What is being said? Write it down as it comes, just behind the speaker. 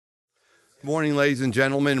Good morning, ladies and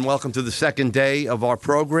gentlemen, and welcome to the second day of our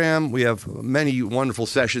program. We have many wonderful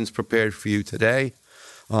sessions prepared for you today,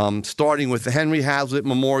 starting with the Henry Hazlitt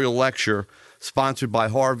Memorial Lecture, sponsored by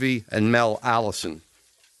Harvey and Mel Allison.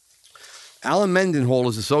 Alan Mendenhall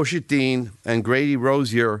is Associate Dean and Grady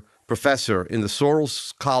Rosier Professor in the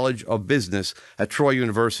Sorrells College of Business at Troy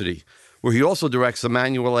University, where he also directs the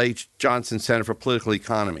Manuel H. Johnson Center for Political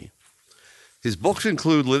Economy. His books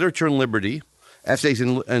include Literature and Liberty, Essays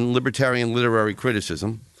in Libertarian Literary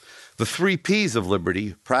Criticism, The Three Ps of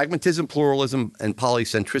Liberty, Pragmatism, Pluralism, and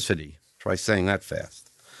Polycentricity. Try saying that fast.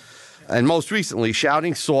 And most recently,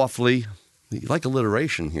 Shouting Softly, you like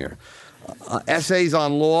alliteration here, Essays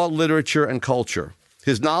on Law, Literature, and Culture.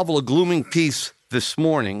 His novel, A Glooming Peace This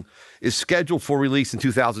Morning, is scheduled for release in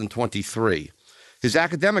 2023. His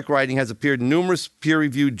academic writing has appeared in numerous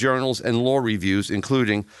peer-reviewed journals and law reviews,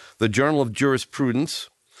 including the Journal of Jurisprudence,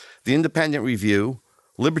 the Independent Review,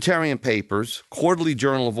 Libertarian Papers, Quarterly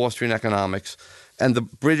Journal of Austrian Economics, and the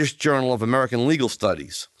British Journal of American Legal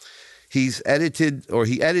Studies. He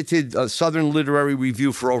edited Southern Literary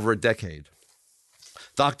Review for over a decade.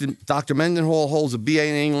 Dr. Mendenhall holds a BA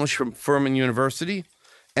in English from Furman University,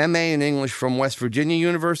 MA in English from West Virginia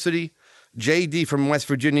University, JD from West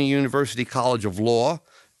Virginia University College of Law,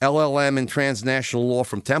 LLM in Transnational Law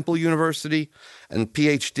from Temple University, and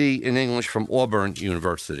PhD in English from Auburn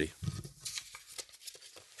University.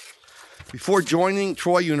 Before joining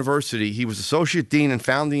Troy University, he was Associate Dean and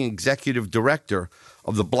Founding Executive Director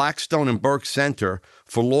of the Blackstone and Burke Center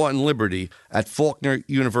for Law and Liberty at Faulkner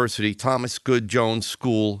University Thomas Good Jones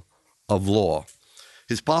School of Law.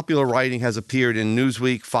 His popular writing has appeared in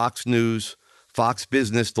Newsweek, Fox News, Fox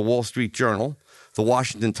Business, The Wall Street Journal, The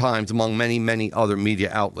Washington Times, among many, many other media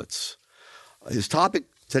outlets. His topic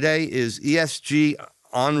today is ESG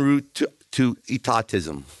en route to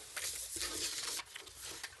Etatism.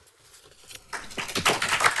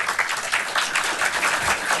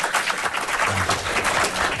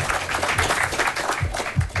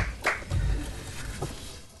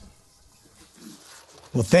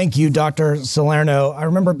 Well, thank you, Dr. Salerno. I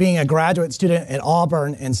remember being a graduate student at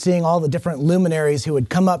Auburn and seeing all the different luminaries who would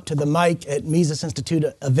come up to the mic at Mises Institute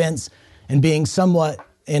events and being somewhat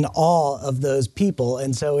in awe of those people.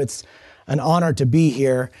 And so it's an honor to be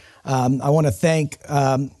here. I want to thank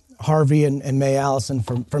Harvey and May Allison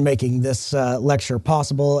for making this lecture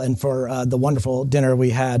possible and for the wonderful dinner we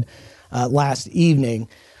had last evening.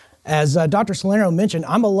 As Dr. Salerno mentioned,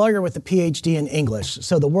 I'm a lawyer with a PhD in English.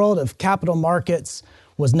 So the world of capital markets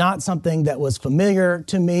was not something that was familiar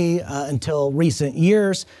to me until recent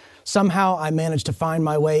years. Somehow I managed to find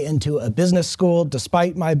my way into a business school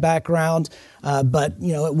despite my background. But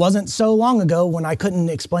it wasn't so long ago when I couldn't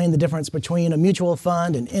explain the difference between a mutual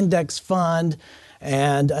fund, an index fund,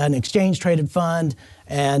 and an exchange-traded fund,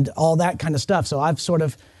 and all that kind of stuff. So I've sort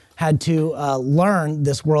of had to learn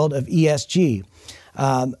this world of ESG.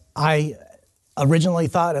 I originally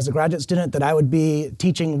thought as a graduate student that I would be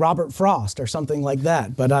teaching Robert Frost or something like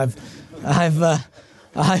that, but I've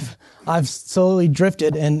slowly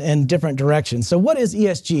drifted in different directions. So what is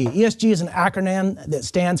ESG? ESG is an acronym that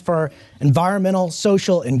stands for Environmental,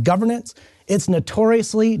 Social, and Governance. It's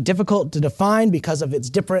notoriously difficult to define because of its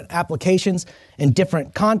different applications in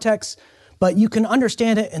different contexts, but you can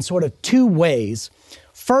understand it in sort of two ways.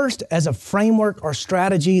 First, as a framework or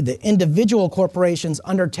strategy that individual corporations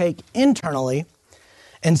undertake internally,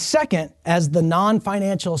 and second, as the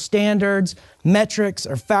non-financial standards, metrics,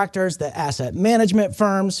 or factors that asset management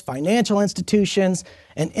firms, financial institutions,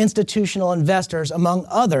 and institutional investors, among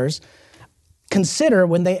others, consider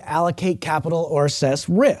when they allocate capital or assess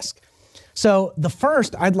risk. So the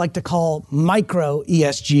first I'd like to call micro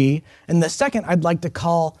ESG, and the second I'd like to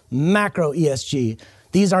call macro ESG.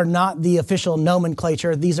 These are not the official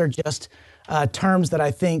nomenclature. These are just terms that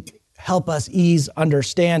I think help us ease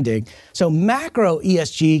understanding. So macro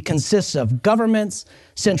ESG consists of governments,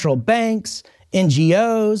 central banks,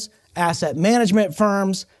 NGOs, asset management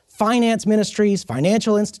firms, finance ministries,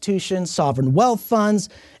 financial institutions, sovereign wealth funds,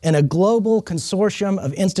 and a global consortium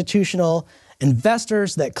of institutional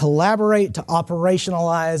investors that collaborate to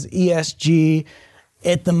operationalize ESG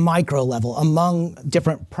at the micro level among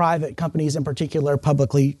different private companies, in particular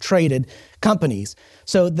publicly traded companies.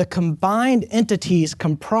 So the combined entities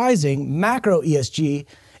comprising macro ESG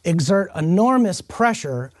exert enormous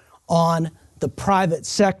pressure on the private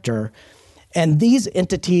sector. And these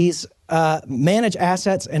entities manage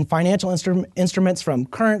assets and financial instruments from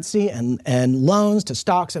currency and loans to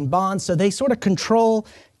stocks and bonds. So they sort of control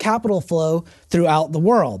capital flow throughout the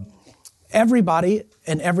world. Everybody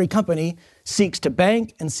and every company seeks to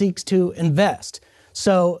bank and seeks to invest.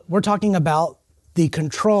 So we're talking about the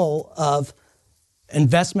control of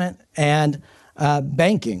investment and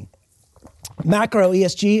banking. Macro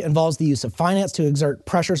ESG involves the use of finance to exert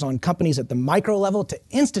pressures on companies at the micro level to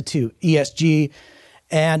institute ESG.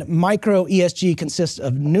 And micro ESG consists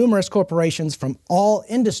of numerous corporations from all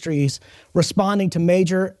industries responding to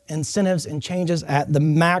major incentives and changes at the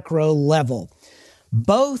macro level.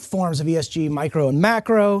 Both forms of ESG, micro and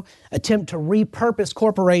macro, attempt to repurpose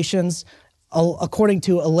corporations according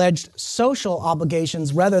to alleged social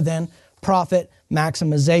obligations rather than profit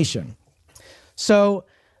maximization. So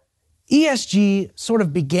ESG sort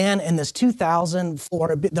of began in this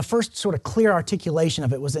 2004, the first sort of clear articulation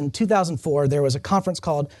of it was in 2004. There was a conference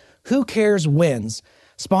called Who Cares Wins,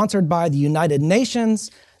 sponsored by the United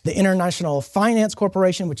Nations, the International Finance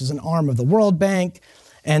Corporation, which is an arm of the World Bank,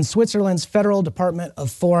 and Switzerland's Federal Department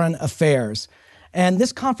of Foreign Affairs. And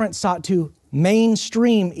this conference sought to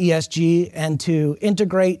mainstream ESG and to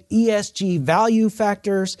integrate ESG value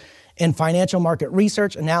factors in financial market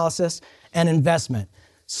research, analysis, and investment.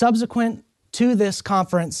 Subsequent to this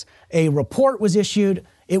conference, a report was issued.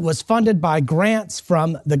 It was funded by grants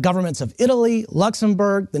from the governments of Italy,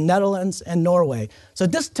 Luxembourg, the Netherlands, and Norway. So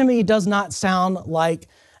this, to me, does not sound like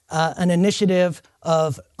an initiative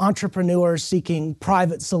of entrepreneurs seeking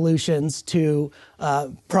private solutions to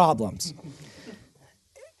problems.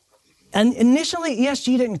 And initially,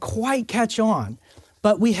 ESG didn't quite catch on,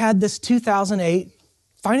 but we had this 2008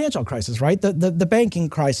 financial crisis, right? The banking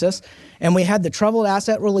crisis. And we had the Troubled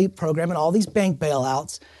Asset Relief Program and all these bank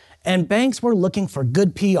bailouts. And banks were looking for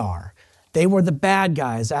good PR. They were the bad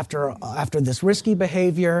guys after this risky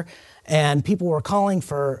behavior. And people were calling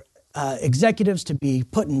for executives to be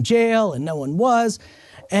put in jail, and no one was.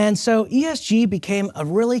 And so ESG became a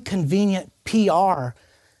really convenient PR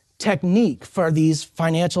technique for these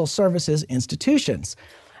financial services institutions.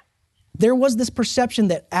 There was this perception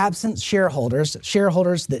that absent shareholders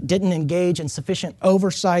that didn't engage in sufficient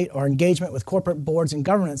oversight or engagement with corporate boards and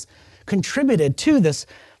governance, contributed to this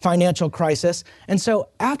financial crisis. And so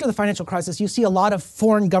after the financial crisis, you see a lot of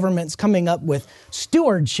foreign governments coming up with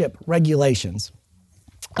stewardship regulations.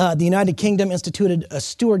 The United Kingdom instituted a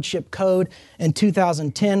stewardship code in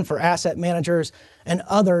 2010 for asset managers and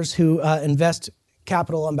others who invest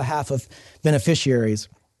capital on behalf of beneficiaries.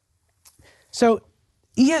 So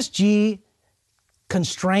ESG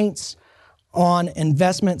constraints on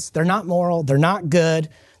investments, they're not moral, they're not good.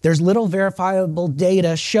 There's little verifiable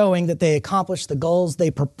data showing that they accomplish the goals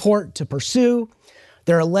they purport to pursue.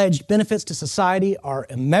 Their alleged benefits to society are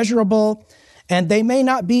immeasurable, and they may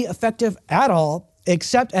not be effective at all,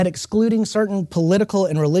 except at excluding certain political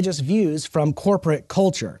and religious views from corporate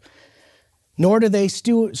culture. Nor do they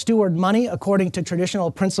steward money according to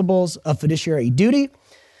traditional principles of fiduciary duty.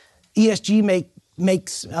 ESG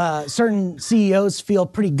makes certain CEOs feel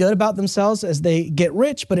pretty good about themselves as they get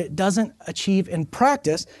rich, but it doesn't achieve in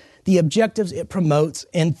practice the objectives it promotes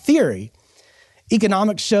in theory.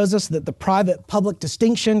 Economics shows us that the private-public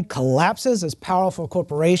distinction collapses as powerful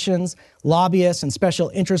corporations, lobbyists, and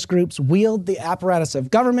special interest groups wield the apparatus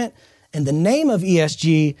of government in the name of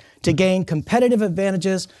ESG to gain competitive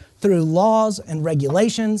advantages through laws and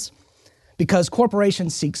regulations. Because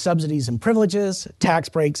corporations seek subsidies and privileges, tax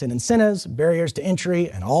breaks and incentives, barriers to entry,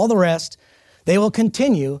 and all the rest, they will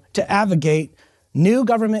continue to advocate new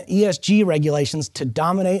government ESG regulations to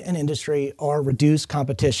dominate an industry or reduce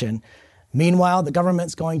competition. Meanwhile, the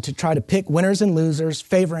government's going to try to pick winners and losers,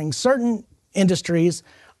 favoring certain industries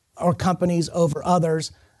or companies over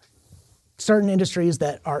others, certain industries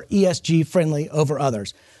that are ESG friendly over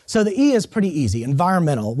others. So the E is pretty easy.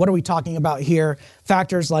 Environmental. What are we talking about here?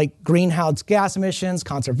 Factors like greenhouse gas emissions,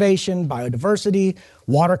 conservation, biodiversity,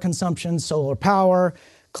 water consumption, solar power,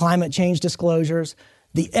 climate change disclosures.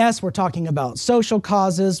 The S, we're talking about social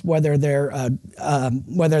causes, whether they're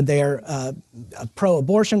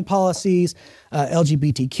pro-abortion policies,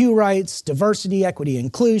 LGBTQ rights, diversity, equity,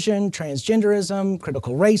 inclusion, transgenderism,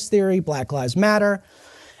 critical race theory, Black Lives Matter.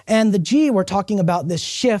 And the G, we're talking about this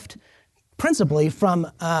shift principally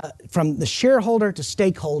from the shareholder to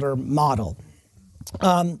stakeholder model.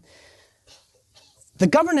 The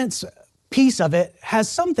governance piece of it has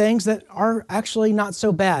some things that are actually not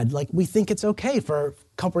so bad. Like, we think it's okay for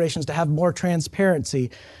corporations to have more transparency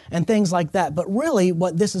and things like that. But really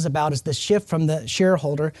what this is about is the shift from the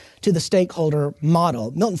shareholder to the stakeholder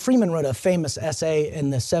model. Milton Friedman wrote a famous essay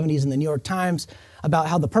in the 70s in the New York Times about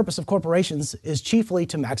how the purpose of corporations is chiefly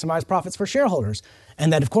to maximize profits for shareholders.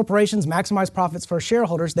 And that if corporations maximize profits for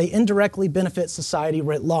shareholders, they indirectly benefit society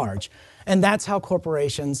writ large. And that's how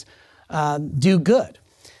corporations do good.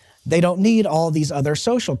 They don't need all these other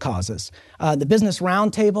social causes. The Business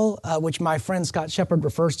Roundtable, which my friend Scott Shepard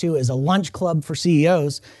refers to as a lunch club for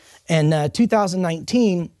CEOs, in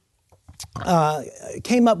 2019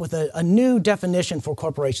 came up with a new definition for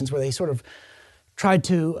corporations where they sort of tried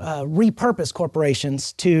to repurpose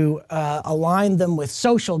corporations to align them with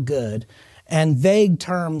social good and vague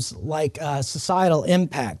terms like societal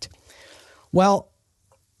impact. Well,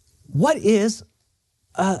 what is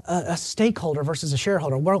a stakeholder versus a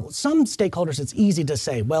shareholder? Well, some stakeholders, it's easy to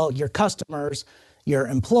say, well, your customers, your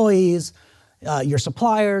employees, your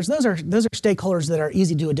suppliers, those are stakeholders that are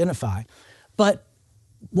easy to identify. But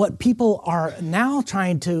what people are now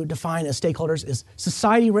trying to define as stakeholders is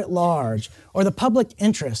society writ large or the public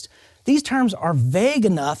interest. These terms are vague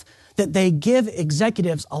enough that they give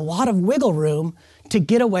executives a lot of wiggle room to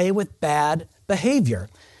get away with bad behavior.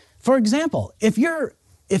 For example, if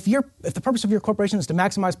the purpose of your corporation is to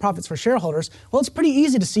maximize profits for shareholders, well, it's pretty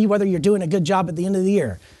easy to see whether you're doing a good job at the end of the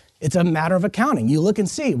year. It's a matter of accounting. You look and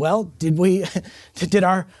see, well, did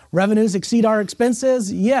our revenues exceed our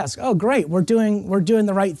expenses? Yes. Oh, great. We're doing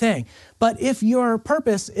the right thing. But if your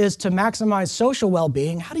purpose is to maximize social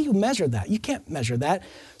well-being, how do you measure that? You can't measure that.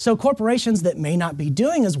 So corporations that may not be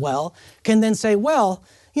doing as well can then say, well,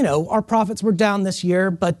 our profits were down this year,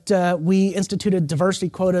 but we instituted diversity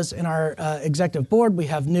quotas in our executive board. We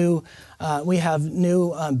have new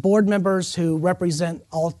board members who represent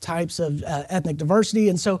all types of ethnic diversity,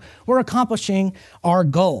 and so we're accomplishing our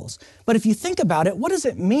goals. But if you think about it, what does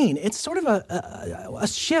it mean? It's sort of a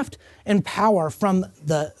shift in power from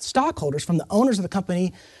the stockholders, from the owners of the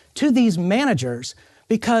company, to these managers,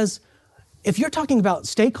 because if you're talking about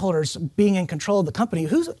stakeholders being in control of the company,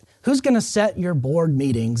 who's going to set your board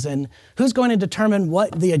meetings and who's going to determine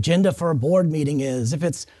what the agenda for a board meeting is if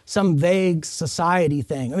it's some vague society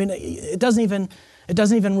thing? I mean, it doesn't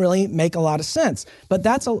even really make a lot of sense. But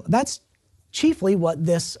that's chiefly what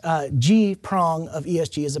this G prong of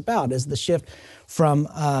ESG is about, is the shift from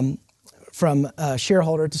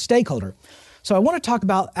shareholder to stakeholder. So I want to talk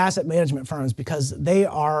about asset management firms because they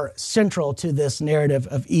are central to this narrative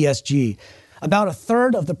of ESG. About a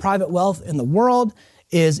third of the private wealth in the world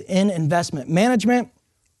is in investment management.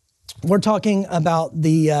 We're talking about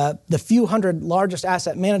the few hundred largest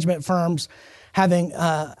asset management firms having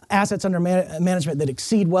assets under management that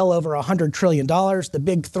exceed well over $100 trillion. The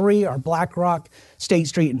big three are BlackRock, State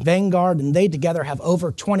Street, and Vanguard, and they together have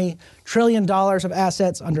over $20 trillion of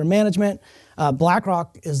assets under management.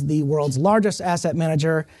 BlackRock is the world's largest asset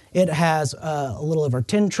manager. It has a little over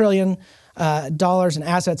 $10 trillion in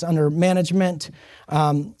assets under management.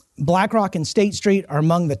 BlackRock and State Street are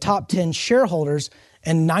among the top 10 shareholders,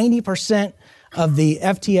 and 90% of the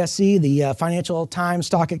FTSE, the Financial Times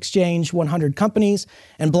Stock Exchange 100 companies,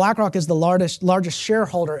 and BlackRock is the largest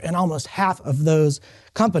shareholder in almost half of those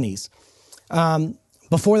companies.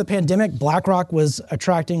 Before the pandemic, BlackRock was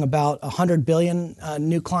attracting about $100 billion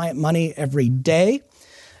new client money every day.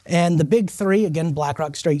 And the big three, again,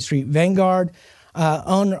 BlackRock, State Street, Vanguard,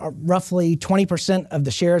 own roughly 20% of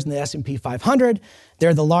the shares in the S&P 500.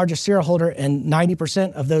 They're the largest shareholder in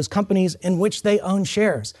 90% of those companies in which they own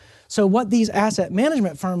shares. So what these asset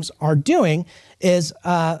management firms are doing is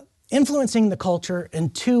influencing the culture in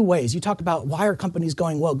two ways. You talk about why are companies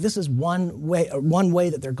going woke? This is one way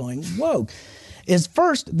that they're going woke. Is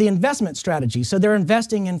first the investment strategy. So they're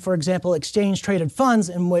investing in, for example, exchange-traded funds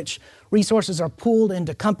in which resources are pooled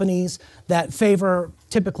into companies that favor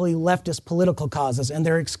typically leftist political causes, and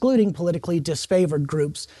they're excluding politically disfavored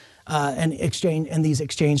groups and these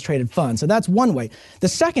exchange-traded funds. So that's one way. The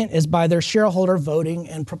second is by their shareholder voting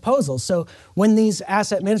and proposals. So when these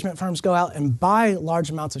asset management firms go out and buy large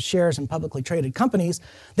amounts of shares in publicly traded companies,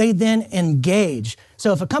 they then engage.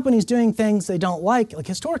 So if a company's doing things they don't like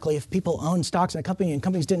historically, if people own stocks in a company and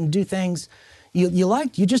companies didn't do things you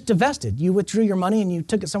liked, you just divested. You withdrew your money and you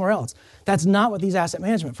took it somewhere else. That's not what these asset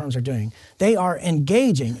management firms are doing. They are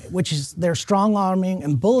engaging, which is they're strong-arming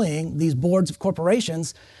and bullying these boards of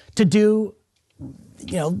corporations to do,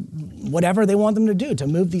 whatever they want them to do to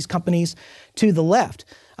move these companies to the left.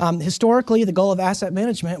 Historically, the goal of asset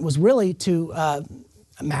management was really to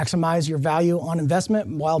maximize your value on investment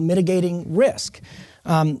while mitigating risk.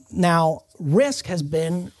 Now, risk has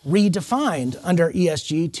been redefined under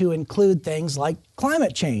ESG to include things like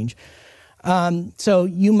climate change. So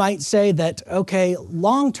you might say that, okay,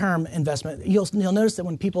 long-term investment, you'll notice that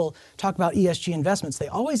when people talk about ESG investments, they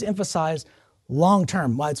always emphasize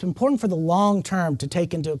long-term. Why it's important for the long term to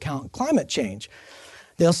take into account climate change.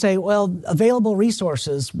 they'll say, well, available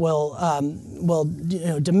resources will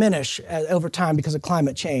diminish over time because of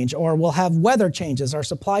climate change, or we'll have weather changes. Our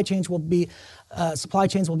supply chains will be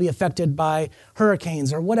affected by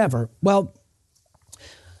hurricanes or whatever. Well,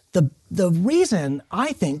 the reason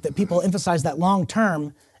I think that people emphasize that long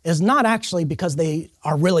term is not actually because they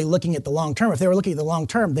are really looking at the long term. If they were looking at the long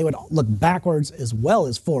term, they would look backwards as well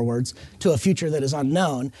as forwards to a future that is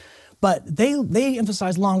unknown. But they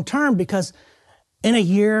emphasize long term because in a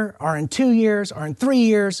year or in 2 years or in 3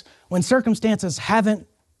 years, when circumstances haven't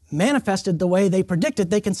manifested the way they predicted,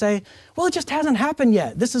 they can say, well, it just hasn't happened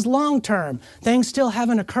yet. This is long term. Things still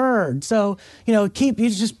haven't occurred. So, you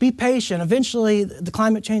just be patient. Eventually, the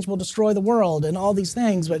climate change will destroy the world and all these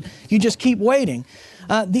things, but you just keep waiting.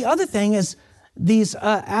 The other thing is these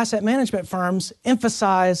asset management firms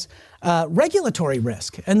emphasize regulatory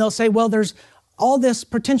risk. And they'll say, well, there's all this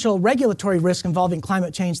potential regulatory risk involving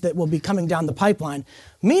climate change that will be coming down the pipeline.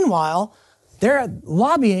 Meanwhile, they're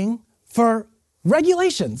lobbying for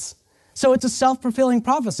regulations. So it's a self-fulfilling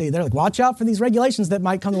prophecy. They're like, watch out for these regulations that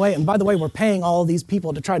might come away. And by the way, we're paying all these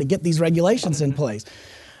people to try to get these regulations in place.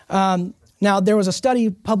 Now, there was a study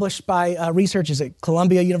published by researchers at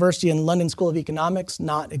Columbia University and London School of Economics,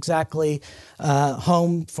 not exactly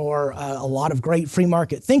home for a lot of great free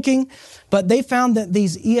market thinking, but they found that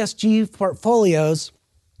these ESG portfolios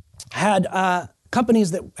had companies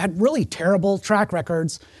that had really terrible track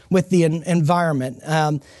records with the environment.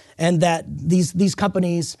 And that these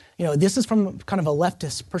companies, this is from kind of a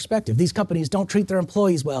leftist perspective. These companies don't treat their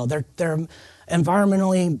employees well. They're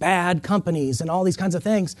environmentally bad companies and all these kinds of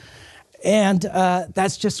things. And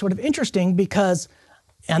that's just sort of interesting because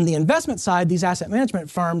on the investment side, these asset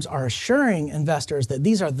management firms are assuring investors that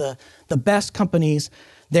these are the best companies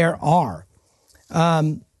there are.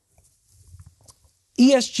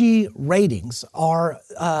 ESG ratings are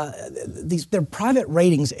they're private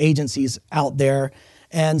ratings agencies out there,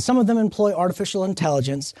 and some of them employ artificial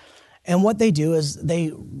intelligence. And what they do is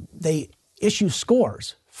they issue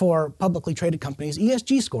scores for publicly traded companies,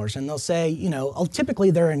 ESG scores, and they'll say,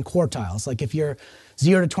 typically they're in quartiles. Like if you're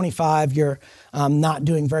 0 to 25, you're not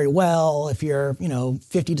doing very well. If you're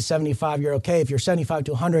 50 to 75, you're okay. If you're 75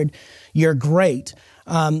 to 100, you're great.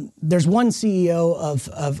 There's one CEO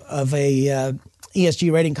of a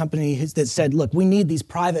ESG rating company that said, look, we need these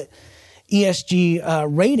private ESG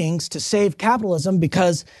ratings to save capitalism,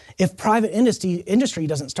 because if private industry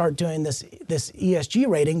doesn't start doing this ESG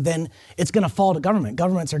rating, then it's going to fall to government.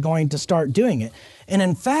 Governments are going to start doing it. And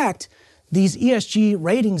in fact, these ESG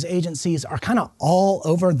ratings agencies are kind of all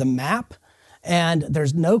over the map, and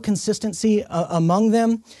there's no consistency among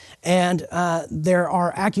them. And there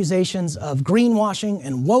are accusations of greenwashing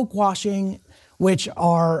and woke washing, which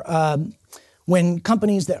are when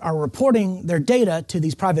companies that are reporting their data to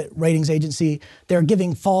these private ratings agency, they're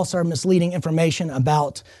giving false or misleading information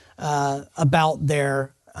about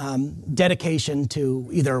their dedication to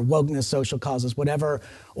either wokeness, social causes, whatever,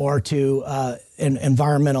 or to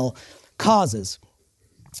environmental causes.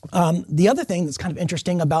 The other thing that's kind of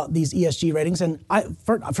interesting about these ESG ratings, and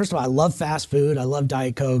first of all, I love fast food, I love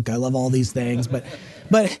Diet Coke, I love all these things, but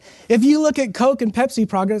if you look at Coke and Pepsi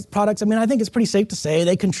products, I think it's pretty safe to say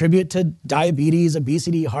they contribute to diabetes,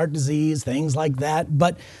 obesity, heart disease, things like that,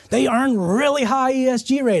 but they earn really high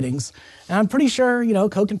ESG ratings. And I'm pretty sure,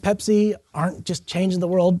 Coke and Pepsi aren't just changing the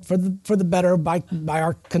world for the better by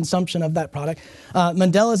our consumption of that product.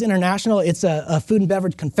 Mendenhall International, it's a food and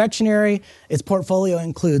beverage confectionery. Its portfolio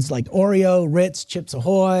includes like Oreo, Ritz, Chips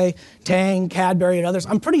Ahoy, Tang, Cadbury, and others.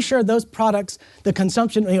 I'm pretty sure those products, the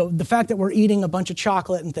consumption, the fact that we're eating a bunch of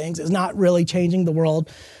chocolate and things is not really changing the world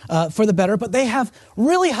for the better, but they have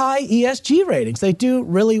really high ESG ratings. They do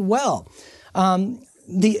really well.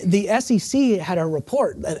 The SEC had a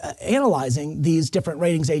report analyzing these different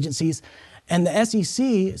ratings agencies, and the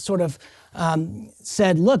SEC sort of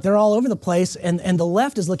said, look, they're all over the place, and the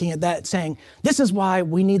left is looking at that saying, this is why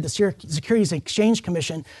we need the Securities and Exchange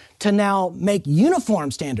Commission to now make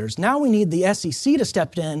uniform standards. Now we need the SEC to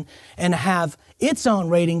step in and have its own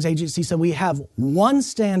ratings agency, so we have one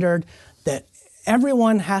standard that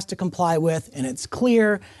everyone has to comply with, and it's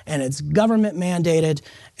clear, and it's government mandated.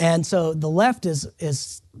 And so the left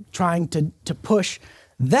is trying to push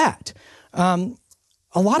that.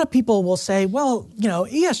 A lot of people will say, well,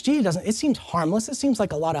 ESG it seems harmless. It seems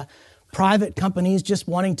like a lot of private companies just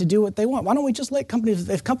wanting to do what they want. Why don't we just let companies,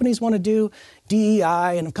 if companies want to do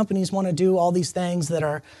DEI and if companies want to do all these things that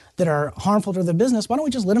are harmful to their business, why don't we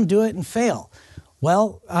just let them do it and fail?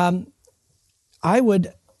 Well, I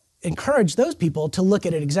would encourage those people to look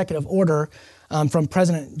at an executive order from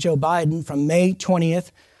President Joe Biden from May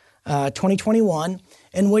 20th, 2021,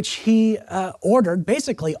 in which he ordered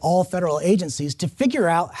basically all federal agencies to figure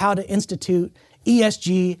out how to institute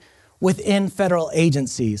ESG within federal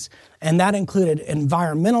agencies. And that included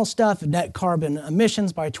environmental stuff, net carbon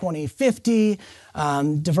emissions by 2050,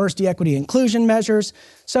 diversity, equity, inclusion measures.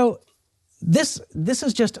 So this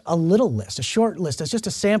is just a little list, a short list. It's just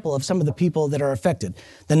a sample of some of the people that are affected.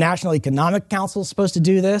 The National Economic Council is supposed to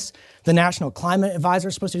do this. The National Climate Advisor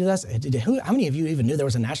is supposed to do this. How many of you even knew there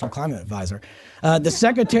was a National Climate Advisor? The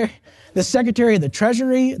Secretary of the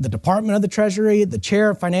Treasury, the Department of the Treasury, the Chair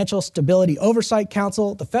of Financial Stability Oversight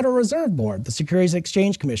Council, the Federal Reserve Board, the Securities and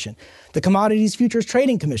Exchange Commission, the Commodities Futures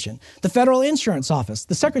Trading Commission, the Federal Insurance Office,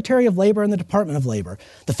 the Secretary of Labor and the Department of Labor,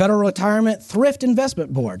 the Federal Retirement Thrift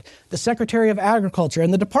Investment Board, the Secretary of Agriculture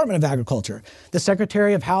and the Department of Agriculture, the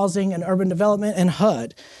Secretary of Housing and Urban Development and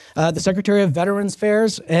HUD, the Secretary of Veterans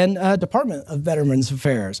Affairs and Department of Veterans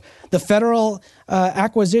Affairs, the Federal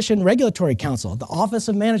Acquisition Regulatory Council, the Office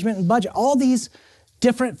of Management and Budget. All these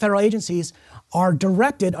different federal agencies are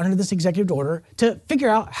directed under this executive order to figure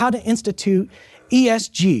out how to institute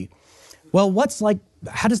ESG. Well,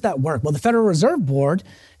 how does that work? Well, the Federal Reserve Board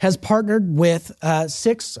has partnered with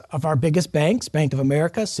 6 of our biggest banks, Bank of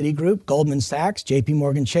America, Citigroup, Goldman Sachs, JP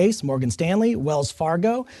Morgan Chase, Morgan Stanley, Wells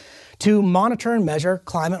Fargo, to monitor and measure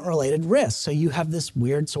climate-related risks. So you have this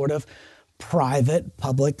weird sort of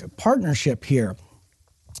private-public partnership here.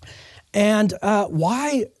 And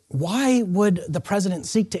why would the president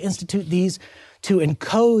seek to institute these, to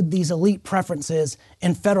encode these elite preferences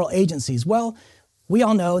in federal agencies? Well, we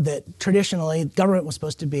all know that traditionally government was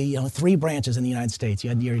supposed to be 3 branches in the United States. You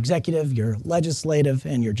had your executive, your legislative,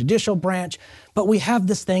 and your judicial branch. But we have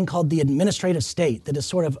this thing called the administrative state that has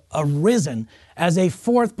sort of arisen as a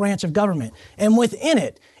 4th branch of government. And within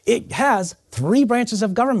it, it has 3 branches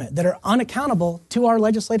of government that are unaccountable to our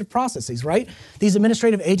legislative processes, right? These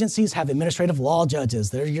administrative agencies have administrative law judges.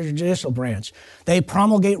 There's your judicial branch. They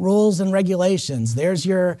promulgate rules and regulations. There's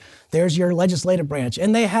your legislative branch.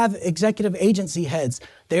 And they have executive agency heads.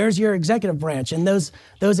 There's your executive branch. And those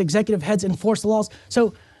executive heads enforce the laws.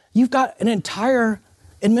 So you've got an entire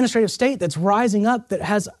administrative state that's rising up that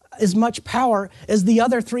has as much power as the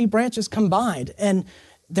other 3 branches combined. And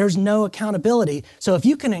there's no accountability. So if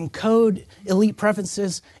you can encode elite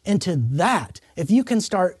preferences into that, if you can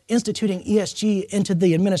start instituting ESG into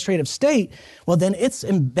the administrative state, well, then it's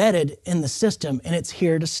embedded in the system and it's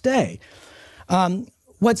here to stay.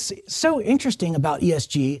 What's so interesting about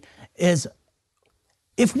ESG is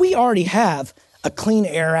if we already have a Clean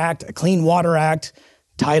Air Act, a Clean Water Act,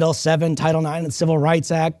 Title VII, Title IX of the Civil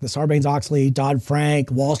Rights Act, the Sarbanes-Oxley,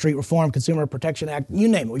 Dodd-Frank, Wall Street Reform, Consumer Protection Act, you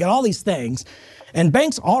name it. We got all these things. And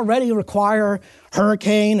banks already require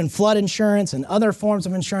hurricane and flood insurance and other forms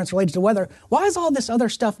of insurance related to weather. Why is all this other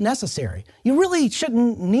stuff necessary? You really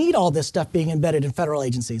shouldn't need all this stuff being embedded in federal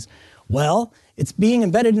agencies. Well, it's being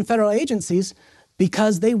embedded in federal agencies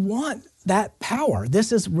because they want that power.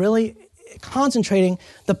 This is really concentrating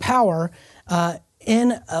the power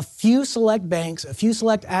in a few select banks, a few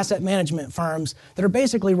select asset management firms that are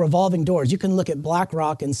basically revolving doors. You can look at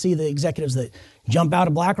BlackRock and see the executives that jump out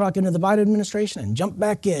of BlackRock into the Biden administration and jump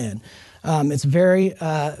back in. It's very,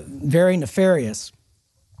 very nefarious.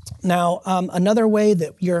 Now, another way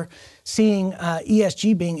that you're seeing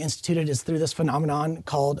ESG being instituted is through this phenomenon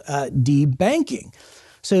called debanking.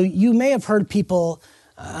 So you may have heard people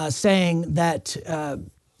saying that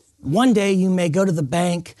one day you may go to the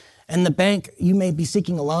bank and the bank, you may be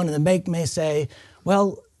seeking a loan, and the bank may say,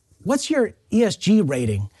 well, what's your ESG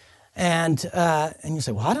rating? And you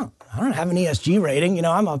say, well, I don't have an ESG rating.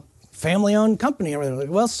 I'm a family-owned company.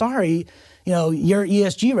 Well, sorry, your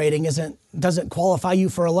ESG rating doesn't qualify you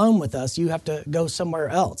for a loan with us. You have to go somewhere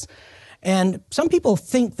else. And some people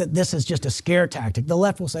think that this is just a scare tactic. The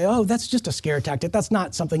left will say, oh, that's just a scare tactic. That's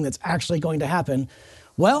not something that's actually going to happen.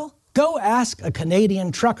 Well, go ask a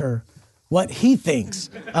Canadian trucker what he thinks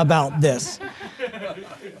about this.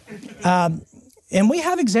 And we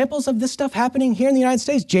have examples of this stuff happening here in the United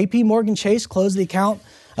States. JP Morgan Chase closed the account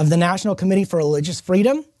of the National Committee for Religious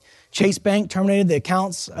Freedom. Chase Bank terminated the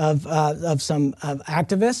accounts of some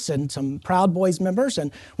activists and some Proud Boys members.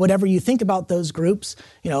 And whatever you think about those groups,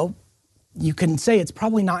 you can say it's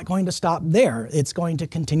probably not going to stop there. It's going to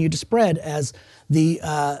continue to spread as the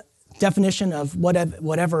definition of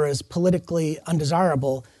whatever is politically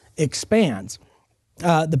undesirable expands.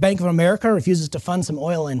 The Bank of America refuses to fund some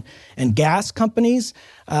oil and gas companies.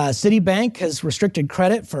 Citibank has restricted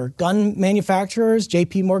credit for gun manufacturers,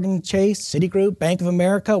 JP Morgan Chase, Citigroup, Bank of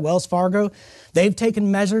America, Wells Fargo. They've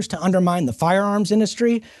taken measures to undermine the firearms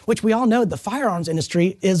industry, which we all know the firearms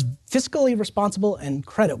industry is fiscally responsible and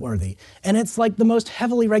creditworthy. And it's like the most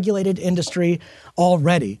heavily regulated industry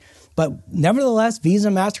already. But nevertheless, Visa,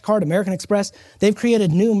 MasterCard, American Express, they've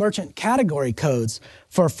created new merchant category codes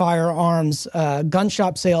for firearms gun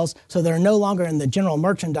shop sales, so they're no longer in the general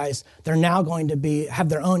merchandise. They're now going to have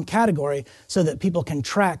their own category so that people can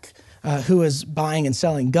track who is buying and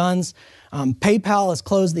selling guns. PayPal has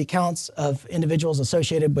closed the accounts of individuals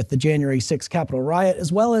associated with the January 6th Capitol riot,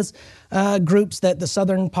 as well as groups that the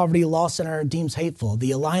Southern Poverty Law Center deems hateful.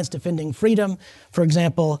 The Alliance Defending Freedom, for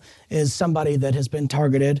example, is somebody that has been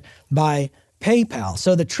targeted by PayPal.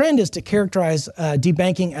 So the trend is to characterize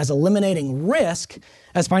debanking as eliminating risk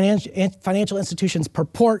as financial institutions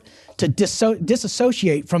purport to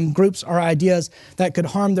disassociate from groups or ideas that could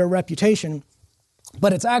harm their reputation.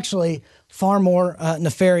 But it's actually far more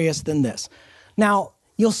nefarious than this. Now,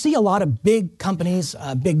 you'll see a lot of big companies,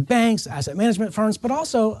 big banks, asset management firms, but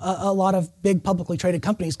also a lot of big publicly traded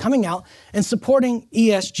companies coming out and supporting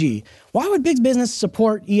ESG. Why would big business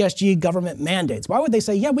support ESG government mandates? Why would they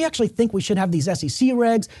say, yeah, we actually think we should have these SEC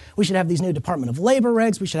regs, we should have these new Department of Labor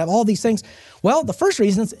regs, we should have all these things? Well, the first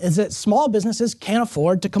reason is that small businesses can't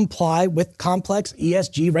afford to comply with complex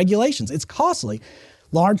ESG regulations. It's costly.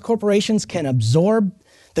 Large corporations can absorb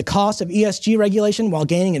the cost of ESG regulation while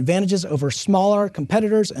gaining advantages over smaller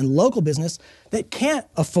competitors and local business that can't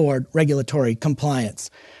afford regulatory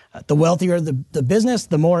compliance. The wealthier the business,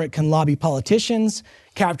 the more it can lobby politicians,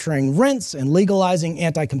 capturing rents and legalizing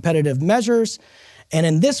anti-competitive measures. And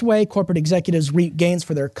in this way, corporate executives reap gains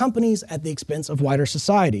for their companies at the expense of wider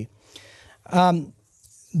society. Another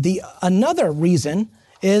reason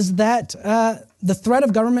is that the threat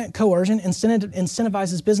of government coercion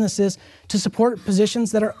incentivizes businesses to support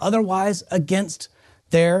positions that are otherwise against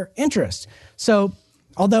their interests. So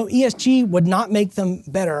although ESG would not make them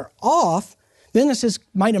better off, businesses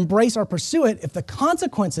might embrace or pursue it if the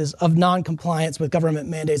consequences of non-compliance with government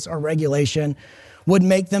mandates or regulation would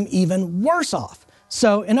make them even worse off.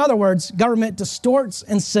 So in other words, government distorts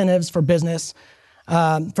incentives for businesses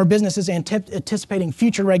anticipating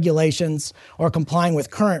future regulations or complying with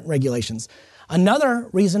current regulations. Another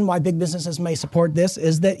reason why big businesses may support this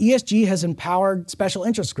is that ESG has empowered special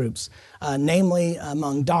interest groups, namely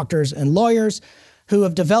among doctors and lawyers, who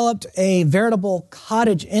have developed a veritable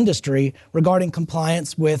cottage industry regarding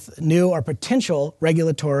compliance with new or potential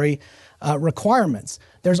regulatory requirements.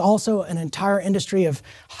 There's also an entire industry of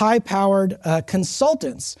high-powered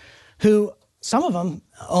consultants who, some of them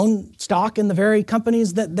own stock in the very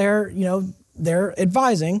companies that they're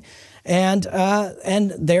advising, and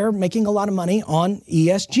they're making a lot of money on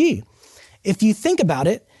ESG. If you think about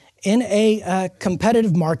it, in a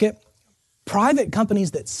competitive market, private companies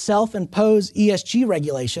that self-impose ESG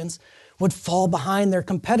regulations would fall behind their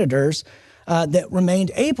competitors that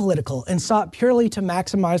remained apolitical and sought purely to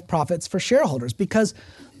maximize profits for shareholders, because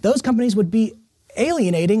those companies would be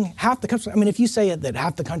alienating half the country. I mean, if you say that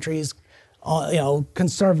half the country is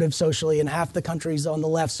conservative socially and half the country's on the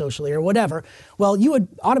left socially or whatever, well, you would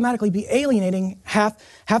automatically be alienating half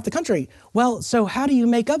the country. Well, so how do you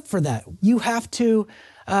make up for that? You have to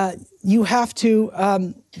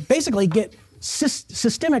basically get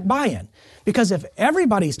systemic buy-in, because if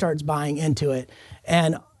everybody starts buying into it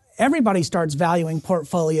and everybody starts valuing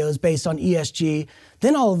portfolios based on ESG,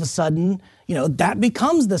 then all of a sudden, that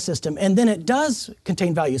becomes the system, and then it does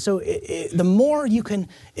contain value. So the more you can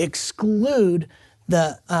exclude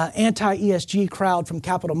the anti-ESG crowd from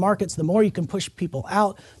capital markets, the more you can push people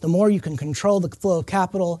out, the more you can control the flow of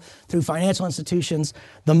capital through financial institutions,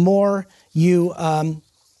 the more you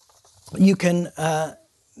can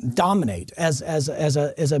dominate as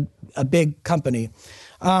a big company.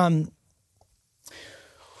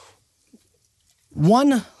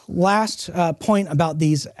 One last point about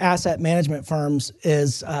these asset management firms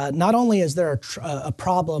is not only is there a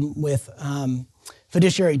problem with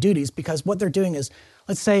fiduciary duties, because what they're doing is,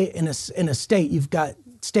 let's say in a state, you've got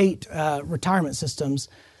state retirement systems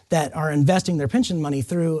that are investing their pension money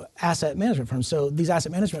through asset management firms. So these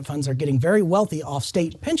asset management funds are getting very wealthy off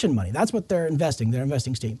state pension money. That's what they're investing. They're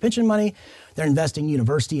investing state pension money. They're investing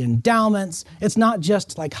university endowments. It's not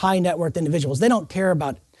just like high net worth individuals. They don't care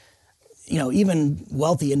about even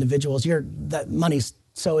wealthy individuals. That money's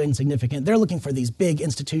so insignificant. They're looking for these big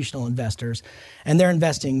institutional investors, and they're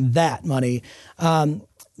investing that money.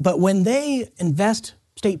 But when they invest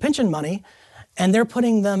state pension money and they're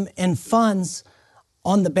putting them in funds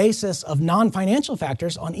on the basis of non-financial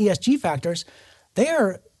factors, on ESG factors, they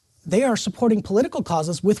are supporting political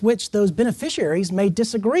causes with which those beneficiaries may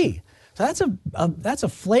disagree. So that's a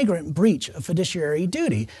flagrant breach of fiduciary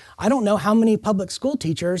duty. I don't know how many public school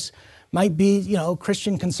teachers might be,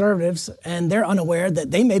 Christian conservatives, and they're unaware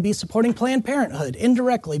that they may be supporting Planned Parenthood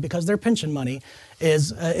indirectly because their pension money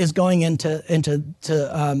is going into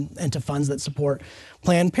funds that support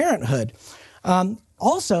Planned Parenthood.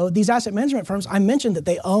 Also, these asset management firms, I mentioned that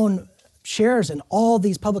they own shares in all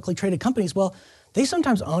these publicly traded companies. Well, they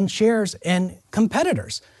sometimes own shares in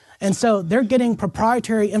competitors. And so they're getting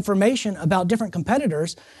proprietary information about different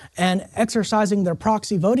competitors and exercising their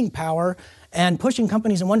proxy voting power and pushing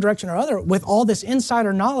companies in one direction or other with all this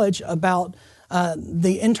insider knowledge about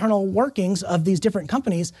the internal workings of these different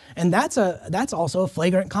companies. And that's also a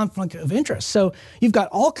flagrant conflict of interest. So you've got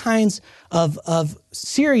all kinds of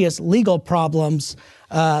serious legal problems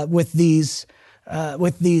with these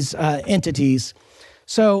entities.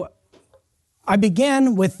 So I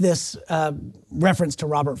began with this reference to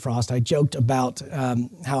Robert Frost. I joked about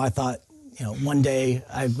how I thought, one day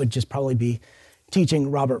I would just probably be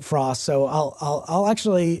teaching Robert Frost. So I'll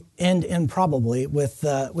actually end improbably with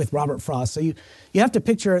Robert Frost. So you have to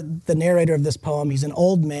picture the narrator of this poem. He's an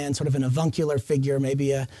old man, sort of an avuncular figure,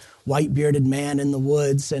 maybe a white-bearded man in the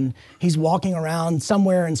woods, and he's walking around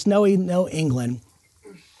somewhere in snowy New England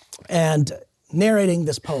and narrating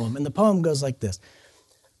this poem. And the poem goes like this.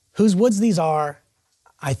 Whose woods these are,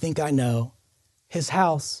 I think I know. His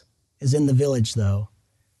house is in the village, though.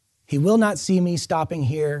 He will not see me stopping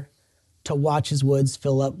here to watch his woods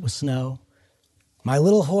fill up with snow. My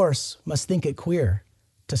little horse must think it queer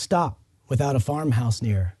to stop without a farmhouse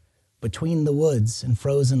near, between the woods and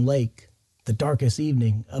frozen lake, the darkest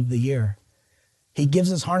evening of the year. He gives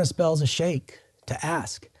his harness bells a shake to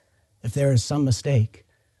ask if there is some mistake.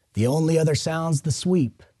 The only other sound's the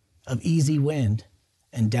sweep of easy wind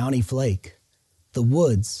and downy flake. The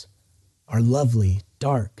woods are lovely,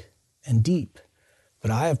 dark, and deep,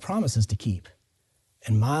 but I have promises to keep,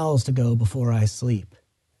 and miles to go before I sleep,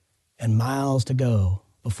 and miles to go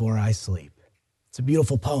before I sleep. It's a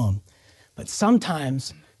beautiful poem, but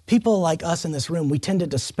sometimes people like us in this room, we tend to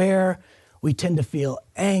despair, we tend to feel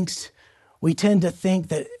angst, we tend to think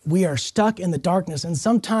that we are stuck in the darkness, and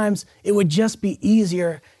sometimes it would just be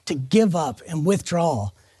easier to give up and withdraw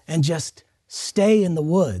and just stay in the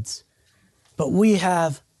woods. But we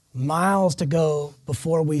have miles to go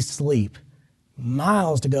before we sleep.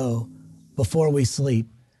 Miles to go before we sleep.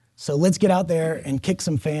 So let's get out there and kick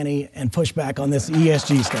some fanny and push back on this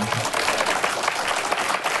ESG stuff.